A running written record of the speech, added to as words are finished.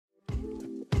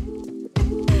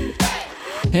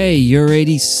Hey, you're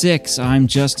 86. I'm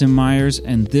Justin Myers,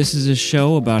 and this is a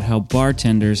show about how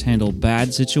bartenders handle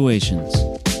bad situations.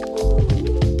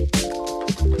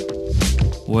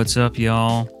 What's up,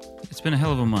 y'all? It's been a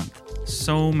hell of a month.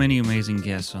 So many amazing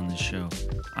guests on this show.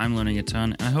 I'm learning a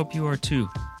ton, and I hope you are too.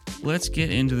 Let's get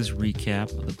into this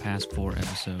recap of the past 4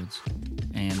 episodes.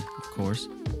 And, of course,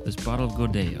 this bottle of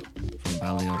godello from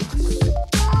Baleares.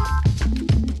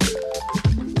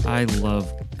 I love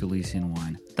Galician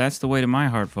wine. That's the way to my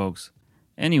heart, folks.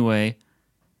 Anyway,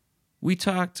 we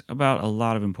talked about a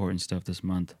lot of important stuff this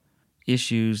month.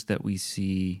 Issues that we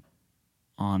see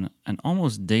on an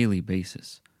almost daily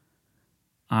basis.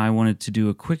 I wanted to do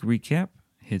a quick recap,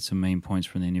 hit some main points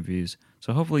from the interviews,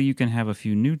 so hopefully you can have a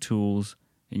few new tools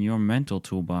in your mental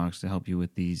toolbox to help you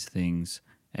with these things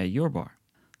at your bar.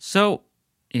 So,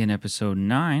 in episode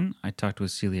 9, I talked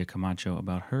with Celia Camacho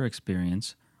about her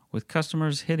experience with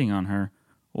customers hitting on her,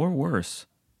 or worse.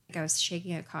 I was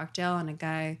shaking a cocktail and a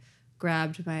guy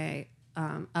grabbed my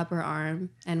upper arm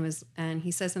and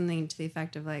he said something to the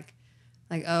effect of like,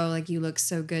 oh, like you look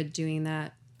so good doing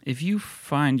that. If you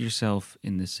find yourself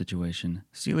in this situation,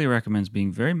 Celia recommends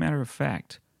being very matter of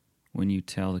fact when you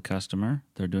tell the customer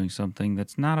they're doing something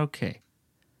that's not okay.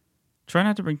 Try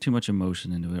not to bring too much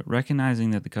emotion into it,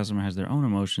 recognizing that the customer has their own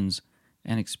emotions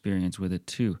and experience with it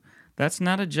too. That's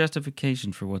not a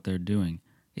justification for what they're doing.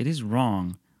 It is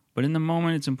wrong, but in the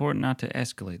moment it's important not to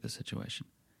escalate the situation.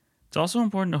 It's also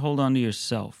important to hold on to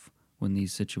yourself when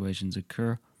these situations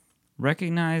occur.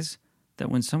 Recognize that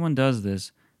when someone does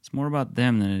this, it's more about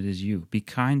them than it is you. Be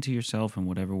kind to yourself in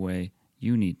whatever way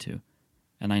you need to.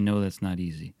 And I know that's not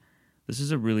easy. This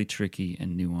is a really tricky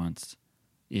and nuanced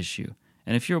issue.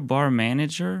 And if you're a bar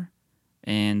manager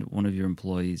and one of your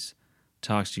employees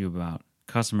talks to you about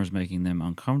customers making them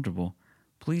uncomfortable,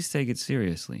 please take it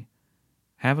seriously.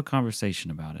 Have a conversation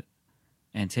about it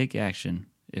and take action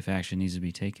if action needs to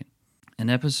be taken. In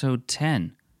episode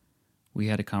 10, we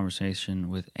had a conversation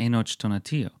with Enoch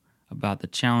Tonatillo about the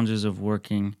challenges of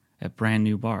working at brand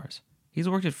new bars. He's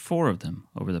worked at 4 of them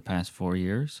over the past 4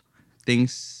 years.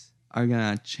 Things are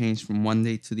gonna change from one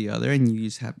day to the other, and you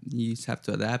just have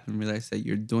to adapt and realize that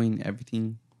you're doing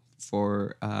everything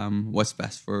for what's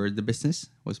best for the business,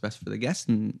 what's best for the guests,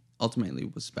 and ultimately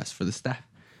what's best for the staff.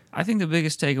 I think the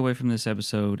biggest takeaway from this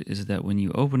episode is that when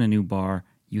you open a new bar,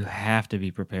 you have to be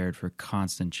prepared for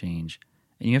constant change,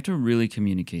 and you have to really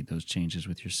communicate those changes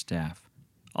with your staff.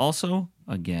 Also,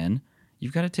 again,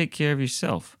 you've got to take care of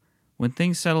yourself. When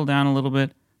things settle down a little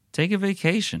bit, take a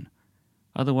vacation.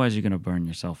 Otherwise, you're going to burn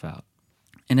yourself out.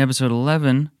 In episode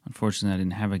 11, unfortunately, I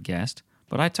didn't have a guest,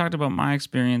 but I talked about my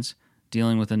experience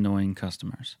dealing with annoying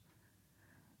customers.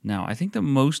 Now, I think the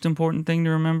most important thing to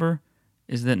remember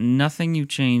is that nothing you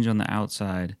change on the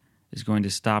outside is going to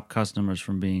stop customers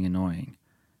from being annoying.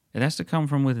 It has to come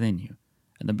from within you.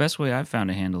 And the best way I've found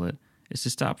to handle it is to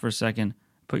stop for a second,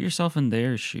 put yourself in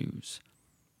their shoes.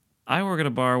 I work at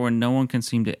a bar where no one can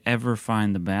seem to ever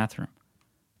find the bathroom.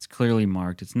 It's clearly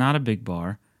marked. It's not a big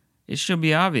bar. It should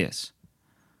be obvious.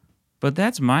 But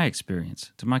that's my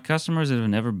experience. To my customers that have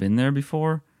never been there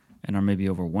before and are maybe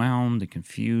overwhelmed and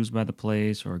confused by the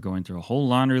place or are going through a whole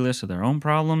laundry list of their own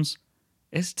problems,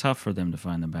 it's tough for them to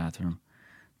find the bathroom.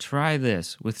 Try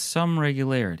this with some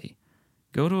regularity.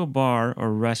 Go to a bar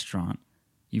or restaurant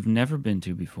you've never been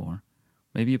to before,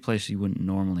 maybe a place you wouldn't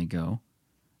normally go,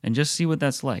 and just see what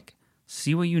that's like.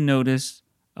 See what you notice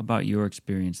about your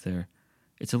experience there.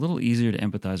 It's a little easier to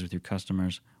empathize with your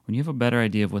customers when you have a better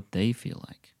idea of what they feel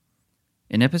like.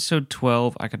 In episode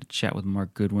 12, I got to chat with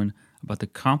Mark Goodwin about the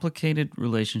complicated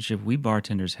relationship we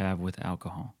bartenders have with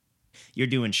alcohol. You're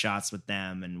doing shots with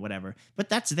them and whatever, but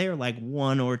that's there like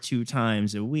 1 or 2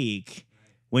 times a week.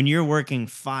 When you're working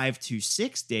 5 to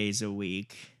 6 days a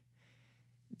week,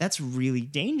 that's really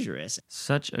dangerous.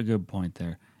 Such a good point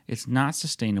there. It's not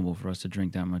sustainable for us to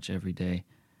drink that much every day,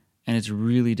 and it's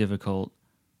really difficult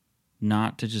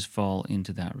not to just fall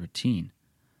into that routine.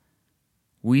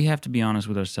 We have to be honest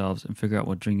with ourselves and figure out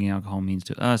what drinking alcohol means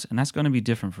to us, and that's going to be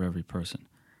different for every person.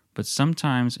 But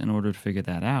sometimes, in order to figure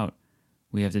that out,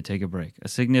 we have to take a break, a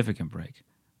significant break.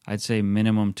 I'd say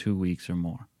minimum 2 weeks or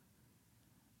more.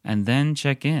 And then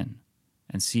check in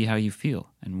and see how you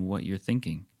feel and what you're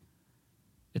thinking.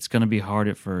 It's going to be hard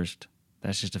at first.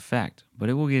 That's just a fact, but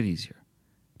it will get easier.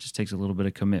 It just takes a little bit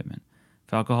of commitment.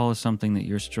 If alcohol is something that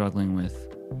you're struggling with,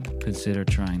 consider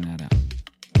trying that out.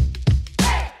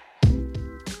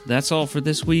 That's all for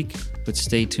this week, but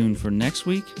stay tuned for next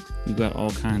week. We've got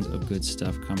all kinds of good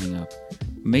stuff coming up.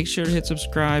 Make sure to hit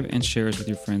subscribe and share us with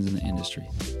your friends in the industry.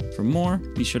 For more,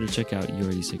 be sure to check out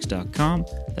youre86.com.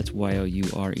 That's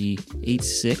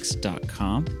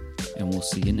YOURE86.com. And we'll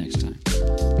see you next time.